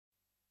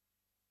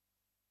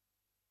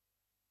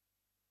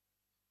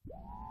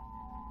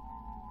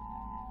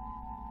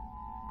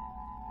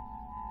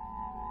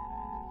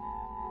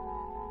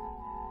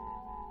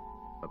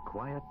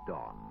quiet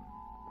dawn.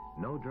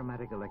 No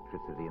dramatic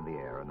electricity in the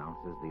air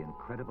announces the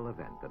incredible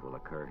event that will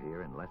occur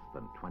here in less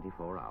than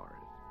 24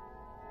 hours.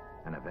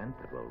 An event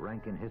that will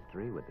rank in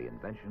history with the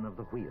invention of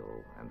the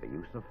wheel and the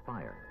use of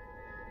fire.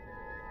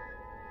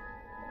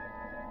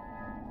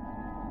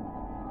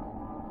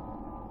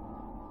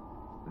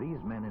 These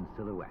men in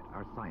silhouette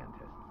are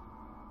scientists,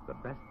 the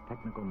best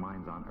technical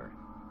minds on Earth.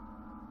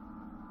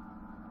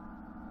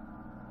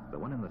 The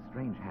one in the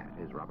strange hat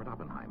is Robert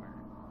Oppenheimer.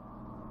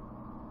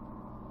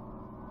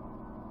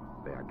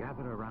 They are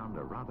gathered around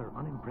a rather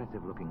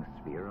unimpressive-looking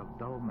sphere of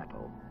dull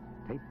metal,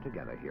 taped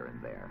together here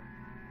and there.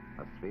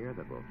 A sphere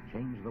that will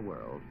change the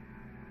world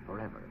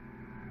forever.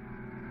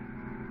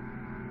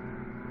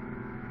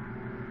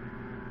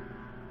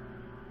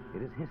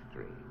 It is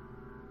history,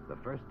 the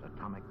first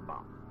atomic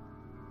bomb.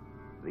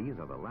 These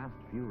are the last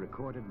few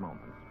recorded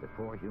moments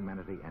before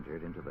humanity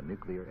entered into the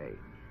nuclear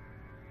age.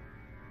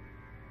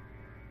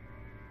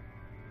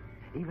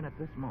 Even at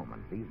this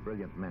moment, these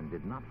brilliant men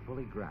did not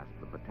fully grasp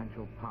the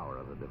potential power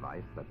of the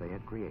device that they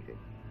had created.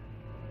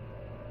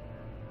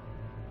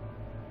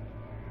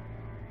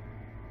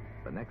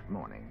 The next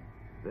morning,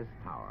 this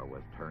tower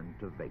was turned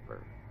to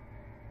vapor.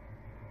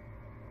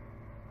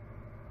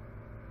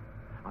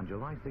 On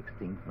July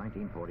 16,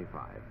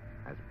 1945,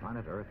 as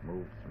planet Earth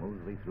moved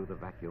smoothly through the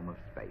vacuum of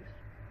space,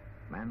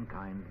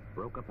 mankind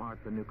broke apart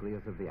the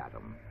nucleus of the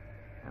atom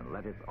and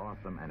let its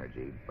awesome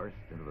energy burst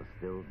into the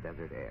still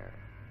desert air.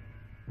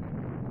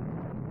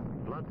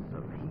 Floods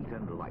of heat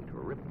and light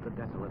ripped the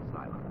desolate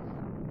silence.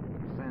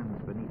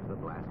 Sands beneath the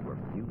blast were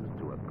fused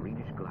to a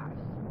greenish glass.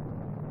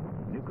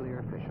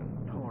 Nuclear fission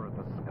tore at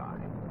the sky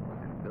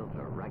and built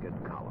a ragged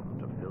column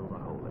to fill the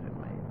hole it had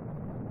made.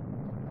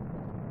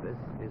 This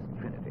is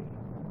Trinity,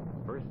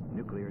 first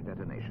nuclear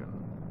detonation,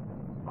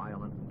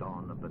 violent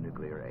dawn of the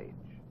nuclear age.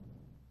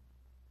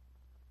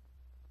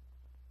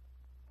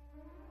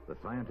 The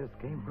scientists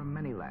came from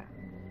many lands.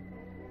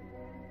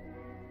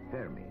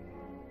 Fermi,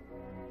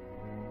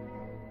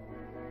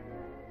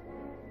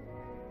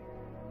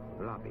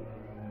 Rabi,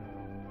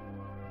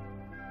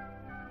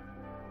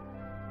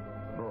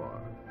 Bohr,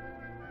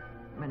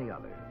 many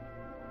others.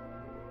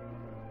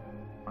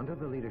 Under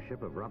the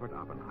leadership of Robert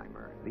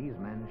Oppenheimer, these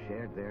men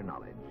shared their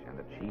knowledge and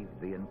achieved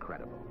the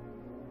incredible.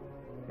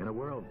 In a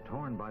world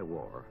torn by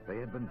war, they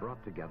had been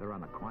brought together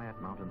on a quiet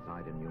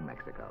mountainside in New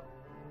Mexico.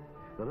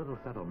 The little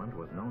settlement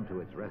was known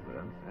to its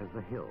residents as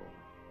the Hill.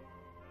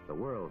 The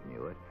world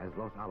knew it as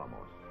Los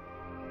Alomos.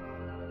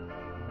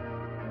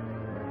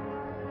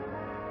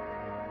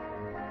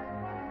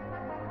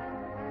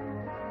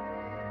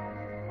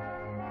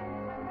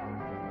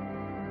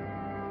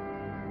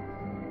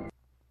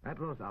 At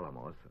Los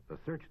Alomos, the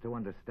search to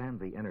understand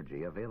the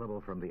energy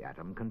available from the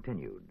atom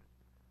continued.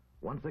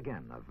 Once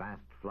again, a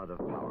vast flood of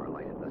power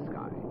lighted the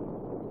sky.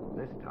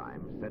 This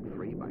time, set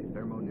free by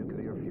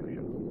thermonuclear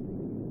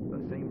fusion.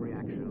 The same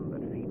reaction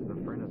that feeds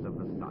the furnace of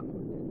the sun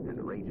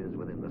and rages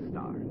within the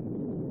stars.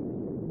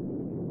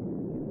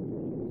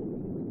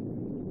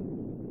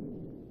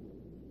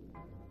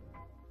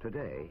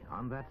 Today,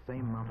 on that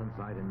same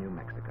mountainside in New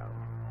Mexico,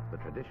 the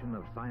tradition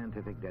of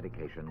scientific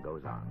dedication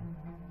goes on.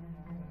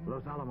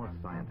 Los Alamos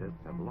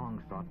scientists have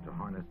long sought to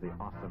harness the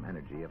awesome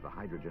energy of the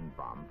hydrogen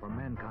bomb for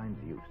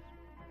mankind's use.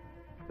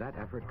 That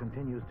effort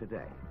continues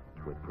today,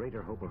 with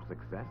greater hope of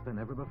success than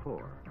ever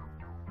before.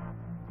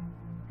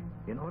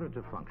 In order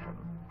to function,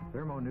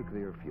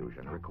 thermonuclear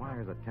fusion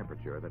requires a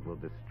temperature that will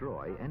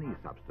destroy any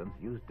substance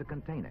used to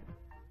contain it.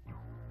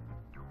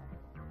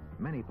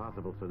 Many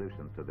possible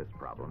solutions to this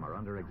problem are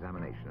under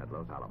examination at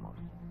Los Alamos.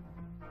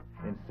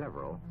 In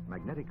several,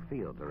 magnetic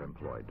fields are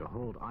employed to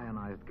hold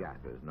ionized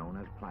gases known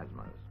as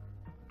plasmas.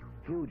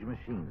 Huge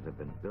machines have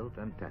been built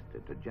and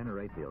tested to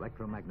generate the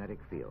electromagnetic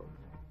fields.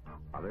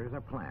 Others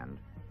are planned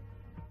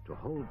to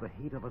hold the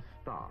heat of a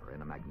star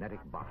in a magnetic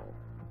bottle.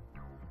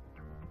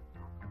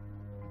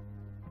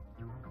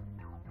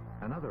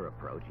 Another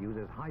approach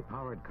uses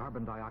high-powered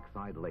carbon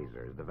dioxide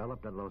lasers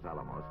developed at Los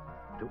Alamos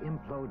to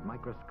implode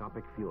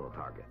microscopic fuel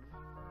targets.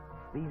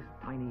 These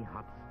tiny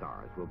hot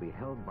stars will be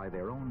held by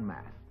their own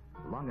mass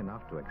long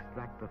enough to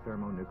extract the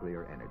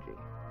thermonuclear energy.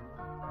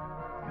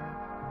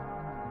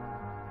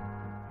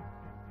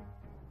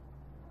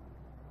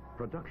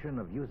 Production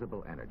of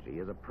usable energy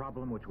is a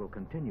problem which will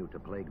continue to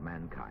plague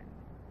mankind.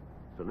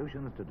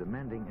 Solutions to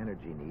demanding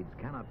energy needs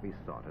cannot be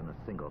sought in a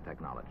single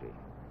technology.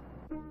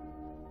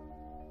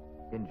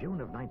 In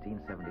June of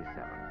 1977,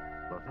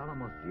 Los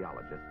Alamos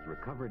geologists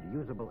recovered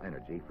usable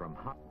energy from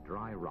hot,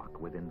 dry rock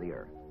within the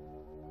earth.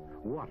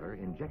 Water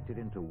injected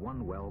into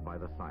one well by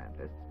the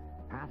scientists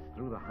passed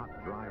through the hot,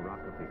 dry rock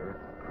of the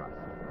Earth's crust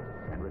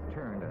and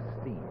returned as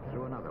steam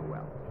through another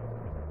well.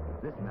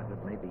 This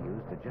method may be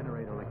used to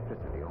generate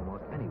electricity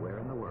almost anywhere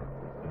in the world.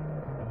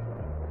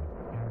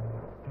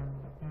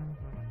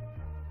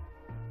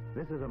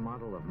 This is a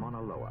model of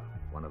Mauna Loa,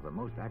 one of the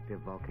most active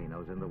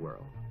volcanoes in the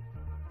world.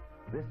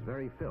 This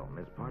very film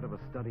is part of a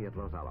study at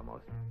Los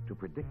Alamos to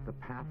predict the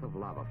path of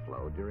lava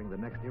flow during the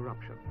next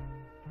eruption.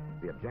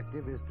 The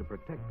objective is to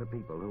protect the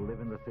people who live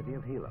in the city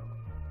of Hilo.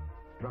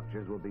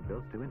 structures will be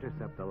built to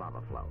intercept the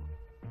lava flow.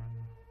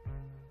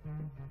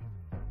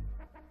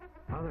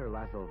 Other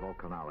lasso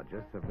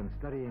volcanologists have been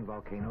studying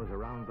volcanoes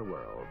around the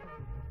world,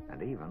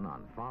 and even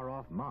on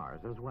far-off Mars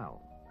as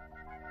well.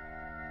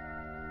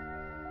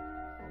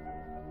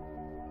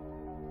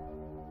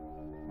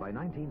 By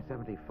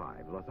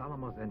 1975, Los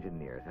Alamos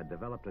engineers had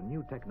developed a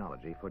new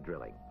technology for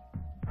drilling.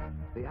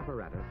 The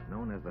apparatus,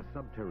 known as the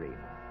submarine,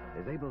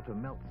 is able to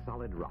melt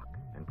solid rock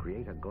and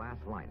create a glass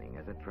lining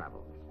as it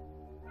travels.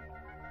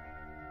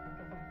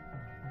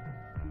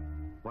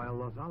 While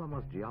Los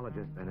Alamos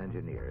geologists and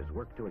engineers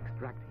work to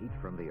extract heat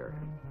from the earth,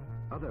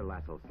 other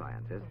lasso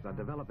scientists are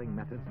developing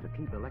methods to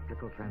keep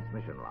electrical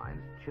transmission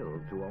lines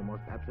chilled to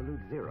almost absolute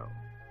zero.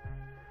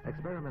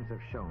 Experiments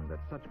have shown that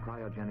such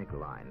cryogenic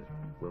lines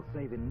will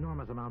save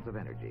enormous amounts of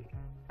energy,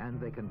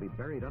 and they can be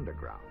buried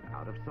underground,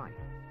 out of sight.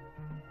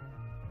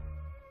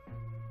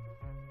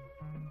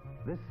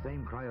 This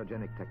same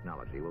cryogenic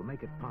technology will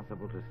make it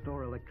possible to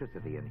store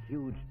electricity in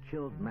huge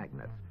chilled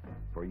magnets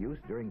for use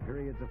during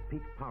periods of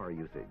peak power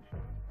usage.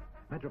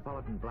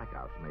 Metropolitan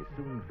blackouts may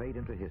soon fade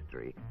into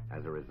history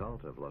as a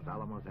result of Los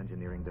Alamos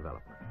engineering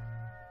developments.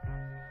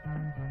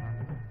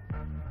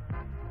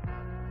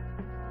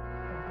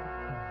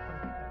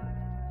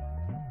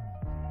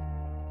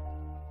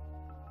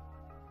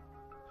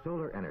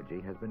 Solar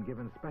energy has been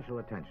given special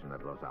attention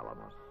at Los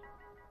Alamos.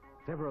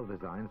 Several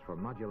designs for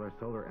modular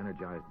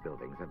solar-energized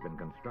buildings have been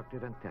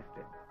constructed and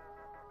tested.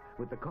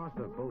 With the cost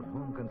of both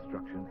home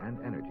construction and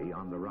energy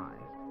on the rise,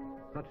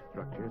 such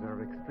structures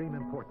are of extreme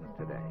importance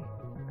today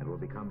and will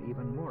become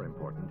even more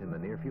important in the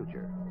near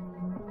future.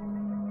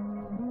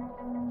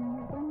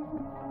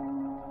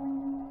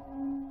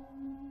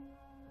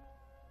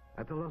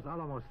 At the Los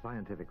Alamos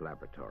Scientific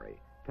Laboratory,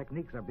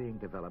 techniques are being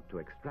developed to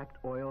extract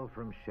oil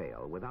from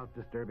shale without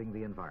disturbing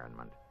the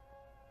environment,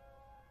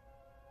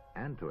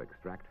 and to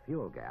extract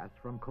fuel gas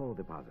from coal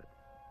deposits.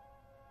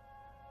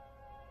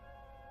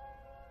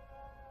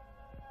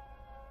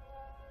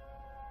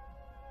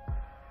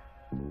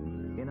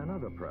 In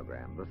another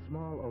program, the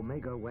small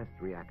Omega West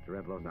reactor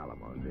at Los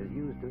Alamos is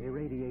used to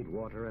irradiate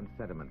water and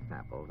sediment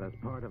samples as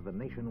part of the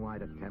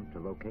nationwide attempt to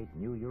locate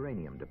new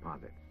uranium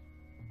deposits.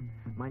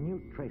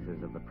 Minute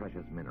traces of the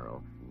precious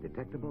mineral,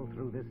 detectable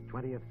through this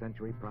 20th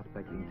century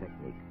prospecting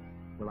technique,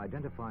 will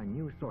identify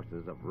new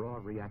sources of raw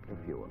reactor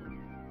fuel.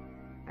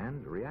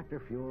 And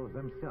reactor fuels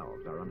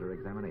themselves are under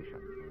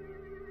examination.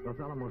 Los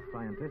Alamos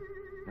scientists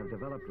have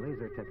developed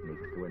laser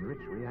techniques to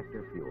enrich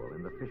reactor fuel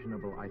in the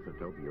fissionable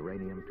isotope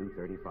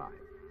uranium-235.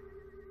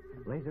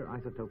 Laser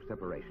isotope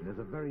separation is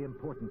a very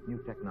important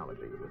new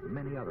technology with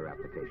many other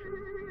applications,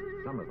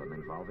 some of them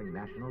involving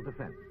national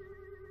defense.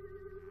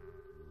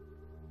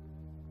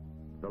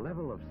 The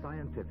level of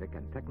scientific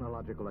and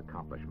technological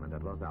accomplishment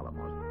at Los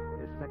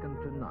Alamos is second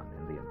to none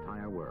in the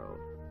entire world.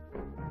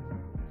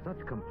 Such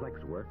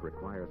complex work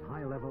requires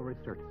high-level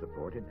research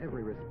support in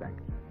every respect: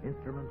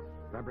 instruments,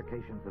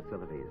 fabrication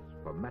facilities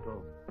for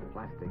metal,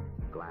 plastic,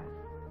 glass,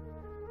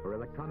 for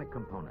electronic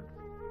components.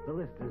 The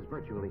list is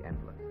virtually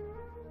endless.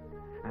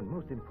 And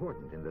most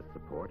important in this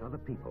support are the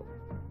people: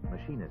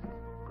 machinists,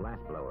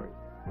 glassblowers,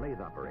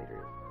 lathe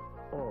operators,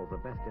 all the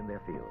best in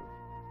their fields,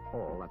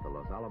 all at the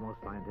Los Alamos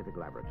Scientific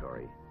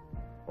Laboratory,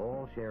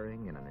 all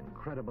sharing in an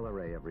incredible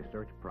array of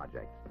research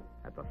projects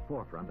at the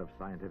forefront of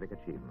scientific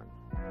achievement.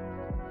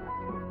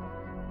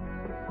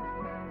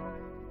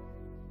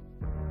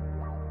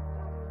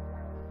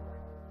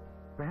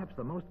 Perhaps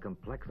the most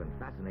complex and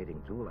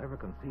fascinating tool ever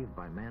conceived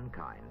by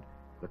mankind,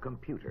 the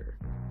computer.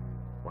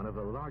 One of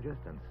the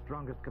largest and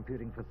strongest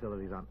computing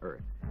facilities on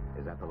Earth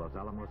is at the Los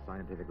Alamos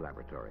Scientific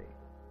Laboratory.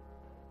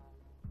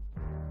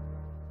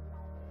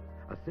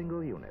 A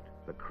single unit,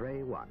 the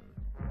Cray-1,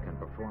 can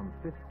perform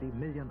 50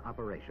 million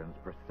operations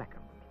per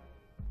second.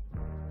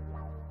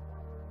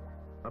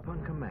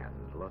 Upon command,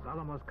 Los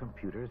Alamos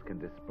computers can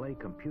display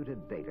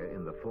computed data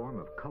in the form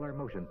of color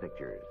motion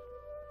pictures.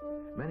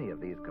 Many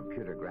of these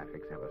computer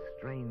graphics have a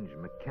strange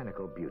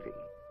mechanical beauty,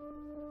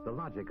 the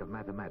logic of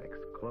mathematics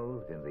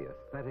clothed in the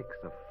aesthetics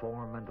of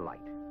form and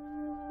light.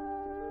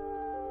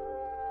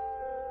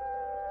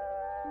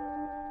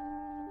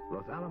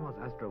 Los Alamos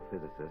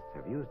astrophysicists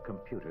have used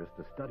computers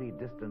to study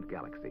distant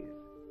galaxies.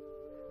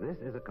 This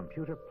is a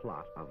computer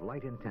plot of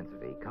light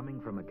intensity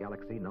coming from a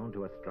galaxy known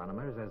to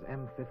astronomers as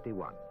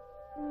M51.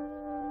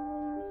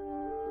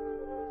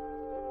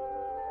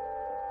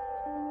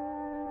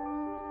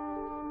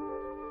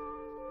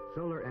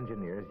 Solar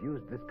engineers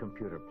used this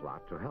computer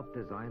plot to help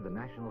design the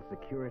National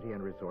Security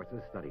and Resources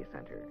Study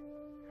Center.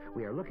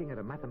 We are looking at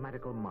a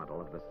mathematical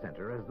model of the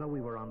center as though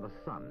we were on the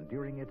sun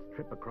during its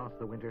trip across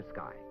the winter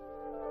sky.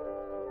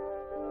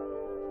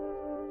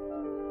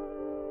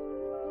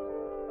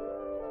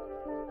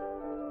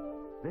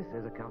 This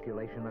is a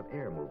calculation of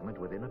air movement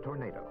within a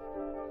tornado.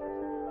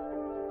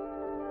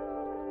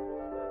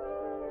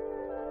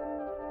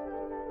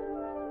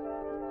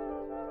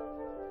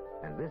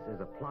 And this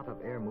is a plot of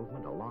air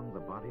movement along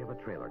the body of a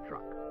trailer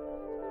truck.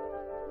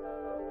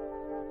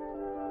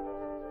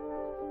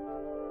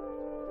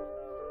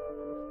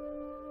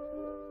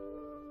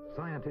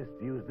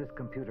 Scientists use this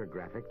computer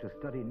graphic to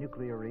study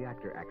nuclear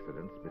reactor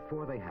accidents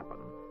before they happen,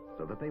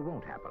 so that they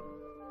won't happen.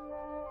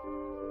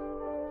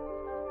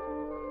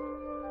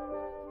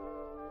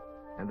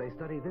 And they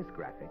study this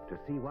graphic to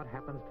see what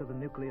happens to the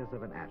nucleus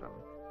of an atom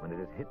when it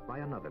is hit by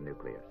another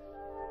nucleus.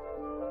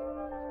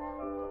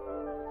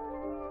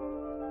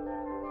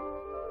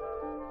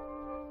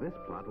 This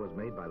plot was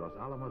made by Los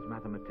Alamos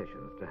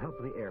mathematicians to help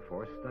the Air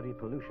Force study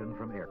pollution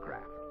from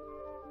aircraft.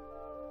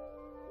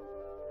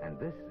 And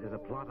this is a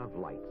plot of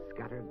light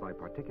scattered by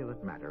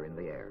particulate matter in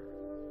the air.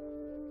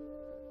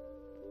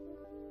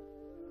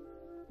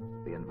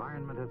 The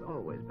environment has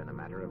always been a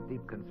matter of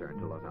deep concern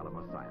to Los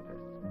Alamos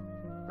scientists.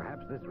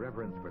 Perhaps this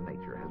reverence for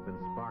nature has been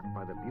sparked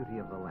by the beauty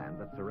of the land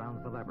that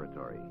surrounds the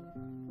laboratory.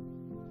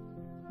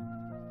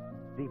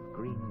 Deep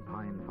green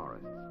pine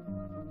forests,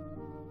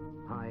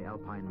 high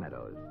alpine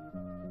meadows,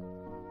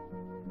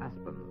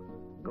 aspens,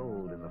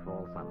 gold in the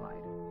fall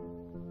sunlight.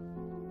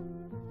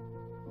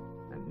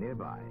 And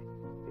nearby,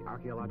 the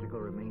archaeological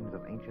remains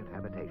of ancient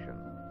habitation,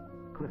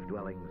 cliff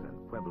dwellings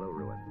and Pueblo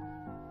ruins.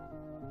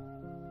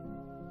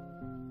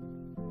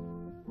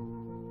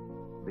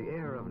 The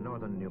air of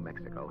northern New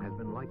Mexico has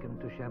been likened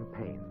to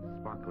champagne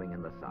sparkling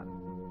in the sun.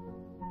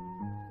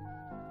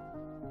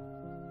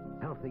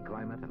 Healthy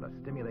climate and a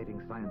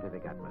stimulating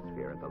scientific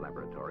atmosphere at the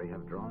laboratory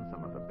have drawn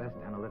some of the best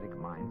analytic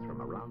minds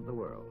from around the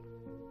world.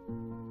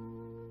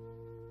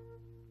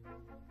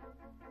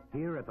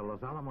 Here at the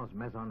Los Alamos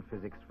Meson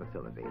Physics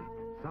Facility,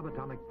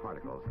 subatomic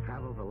particles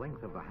travel the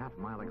length of the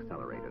half-mile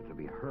accelerator to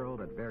be hurled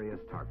at various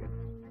targets.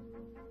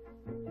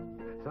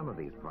 Some of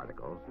these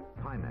particles,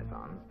 pi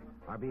mesons,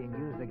 are being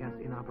used against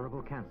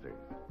inoperable cancers.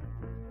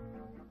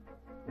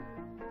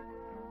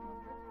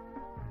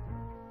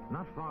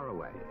 Not far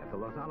away, at the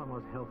Los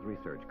Alamos Health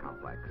Research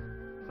Complex,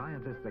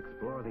 scientists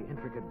explore the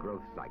intricate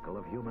growth cycle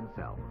of human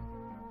cells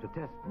to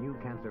test new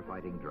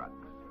cancer-fighting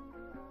drugs.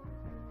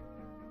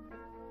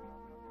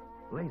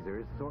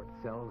 Lasers sort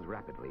cells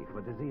rapidly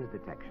for disease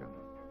detection,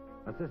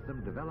 a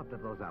system developed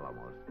at Los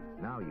Alamos,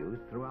 now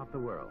used throughout the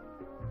world.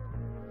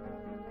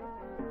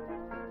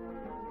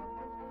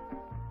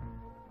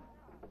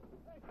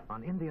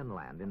 On Indian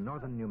land in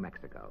northern New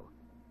Mexico,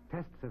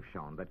 tests have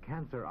shown that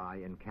cancer eye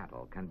in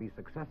cattle can be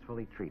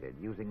successfully treated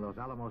using Los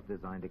Alamos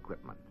designed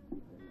equipment.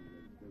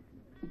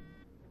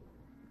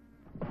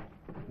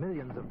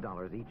 Millions of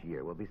dollars each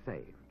year will be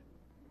saved.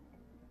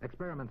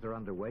 Experiments are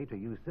underway to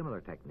use similar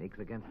techniques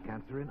against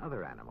cancer in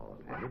other animals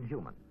and in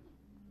humans.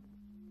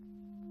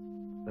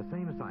 The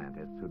same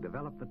scientists who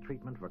developed the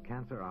treatment for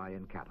cancer eye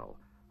in cattle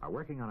are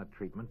working on a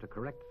treatment to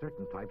correct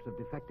certain types of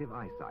defective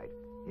eyesight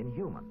in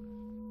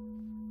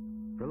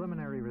humans.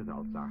 Preliminary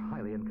results are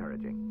highly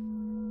encouraging.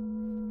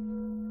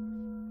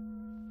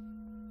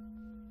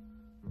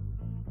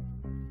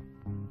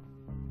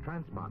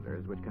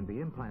 Transponders, which can be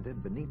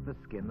implanted beneath the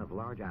skin of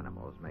large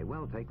animals, may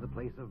well take the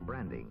place of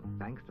branding,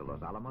 thanks to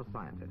Los Alamos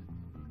scientists.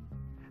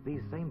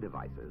 These same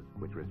devices,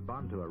 which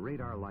respond to a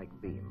radar-like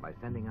beam by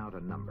sending out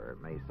a number,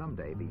 may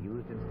someday be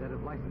used instead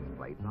of license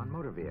plates on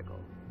motor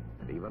vehicles,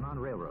 and even on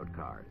railroad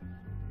cars.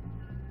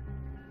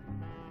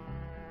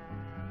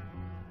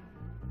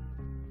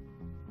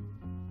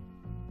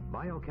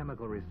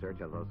 Biochemical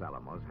research at Los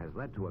Alamos has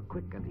led to a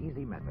quick and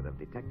easy method of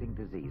detecting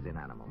disease in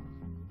animals.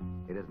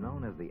 It is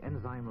known as the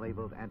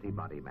enzyme-labeled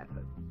antibody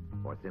method,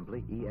 or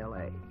simply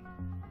ELA.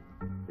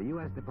 The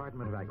U.S.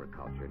 Department of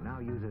Agriculture now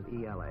uses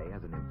ELA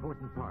as an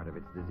important part of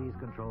its disease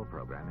control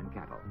program in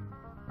cattle.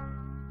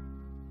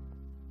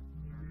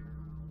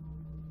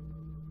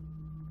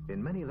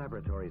 In many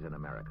laboratories in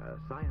America,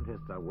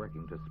 scientists are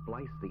working to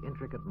splice the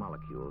intricate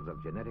molecules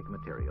of genetic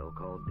material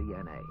called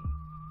DNA.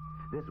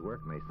 This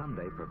work may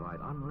someday provide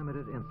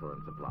unlimited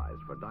insulin supplies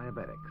for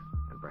diabetics,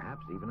 and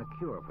perhaps even a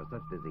cure for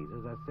such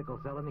diseases as sickle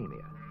cell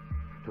anemia.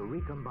 To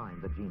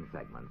recombine the gene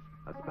segments,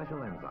 a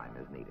special enzyme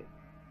is needed.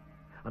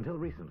 Until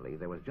recently,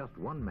 there was just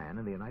one man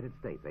in the United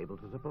States able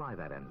to supply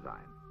that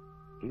enzyme.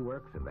 He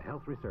works in the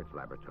Health Research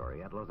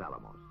Laboratory at Los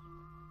Alamos.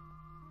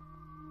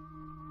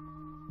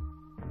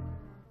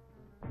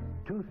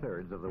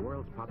 2/3 of the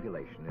world's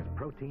population is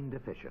protein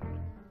deficient,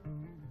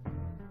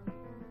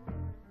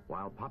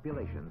 while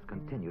populations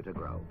continue to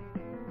grow.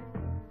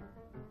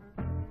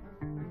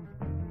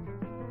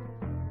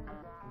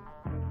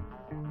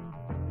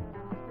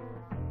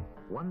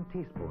 One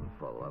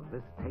teaspoonful of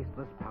this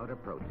tasteless powder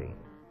protein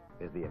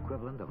is the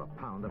equivalent of a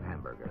pound of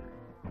hamburger.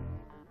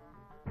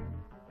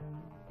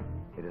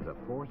 It is a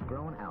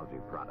force-grown algae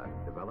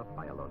product developed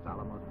by a Los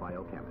Alamos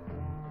biochemist.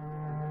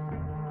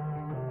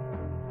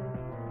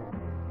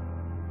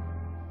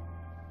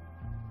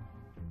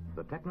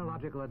 The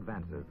technological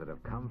advances that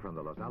have come from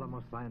the Los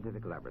Alamos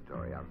Scientific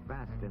Laboratory are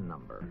vast in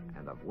number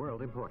and of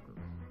world importance.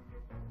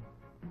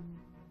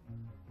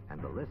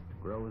 And the list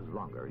grows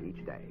longer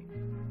each day.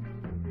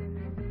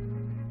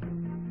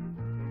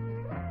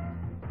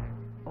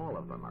 All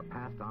of them are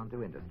passed on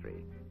to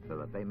industry so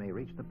that they may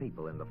reach the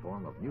people in the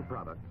form of new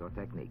products or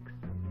techniques.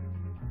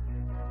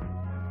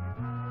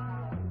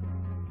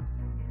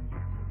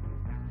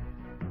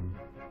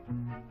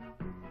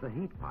 The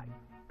heat pipe,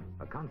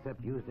 a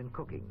concept used in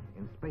cooking,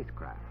 in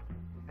spacecraft,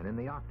 and in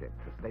the Arctic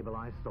to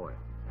stabilize soil.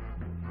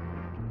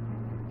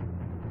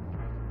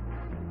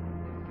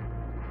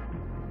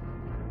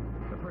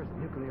 The first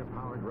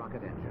nuclear-powered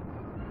rocket engine.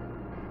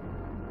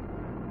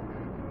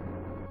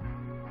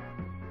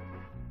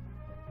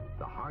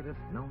 The hardest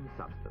known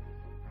substance.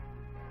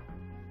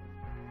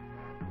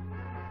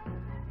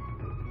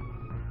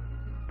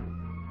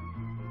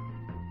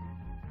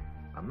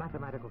 A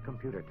mathematical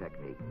computer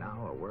technique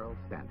now a world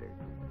standard.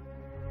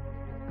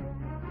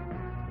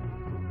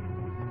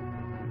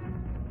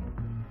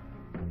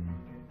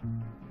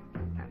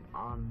 And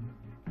on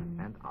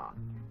and on.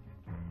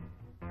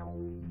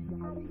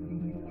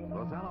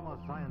 Los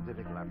Alomos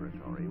Scientific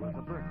Laboratory was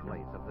the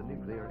birthplace of the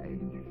nuclear age.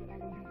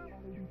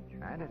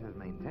 And it has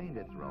maintained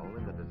its role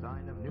in the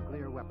design of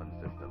nuclear weapon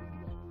systems.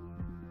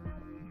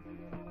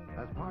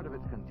 As part of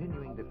its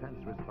continuing defense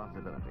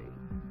responsibility,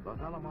 Los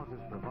Alamos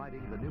is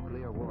providing the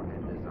nuclear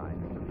warhead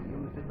designs to be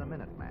used in the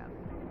Minuteman,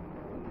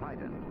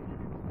 Titan,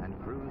 and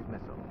cruise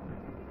missiles.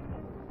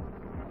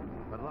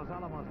 But Los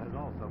Alamos has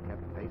also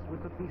kept pace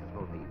with the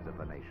peaceful needs of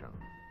the nation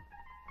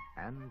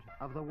and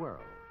of the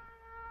world.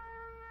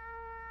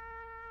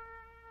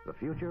 The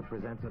future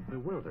presents a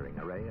bewildering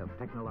array of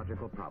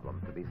technological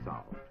problems to be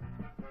solved,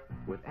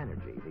 with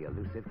energy the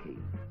elusive key.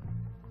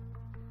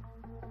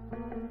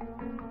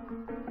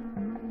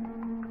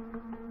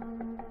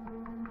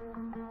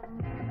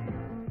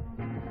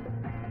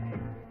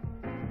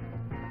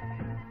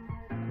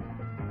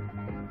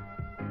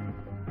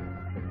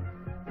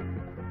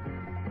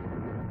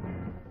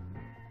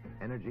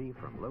 Energy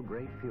from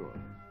low-grade fuels.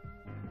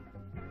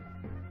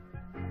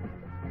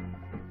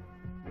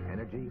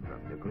 Energy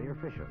from nuclear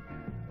fission.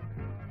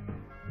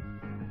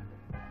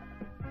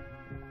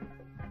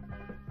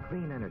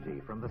 Clean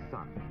energy from the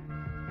sun.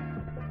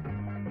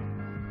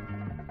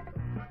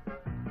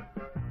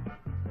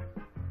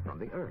 From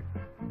the earth.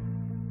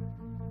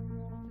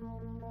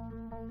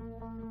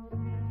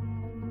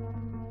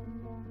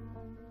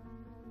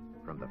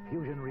 From the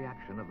fusion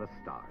reaction of the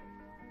stars.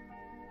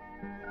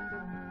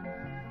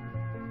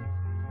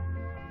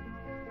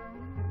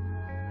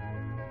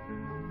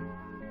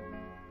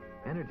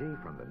 Energy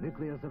from the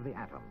nucleus of the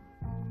atom.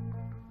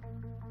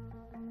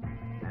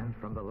 And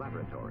from the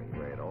laboratory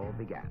where it all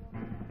began.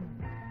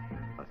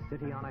 A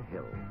city on a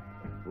hill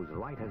whose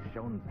light has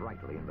shone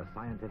brightly in the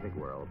scientific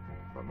world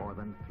for more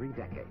than 3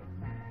 decades.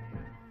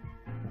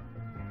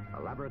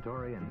 A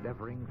laboratory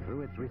endeavoring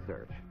through its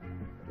research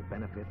to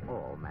benefit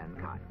all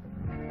mankind.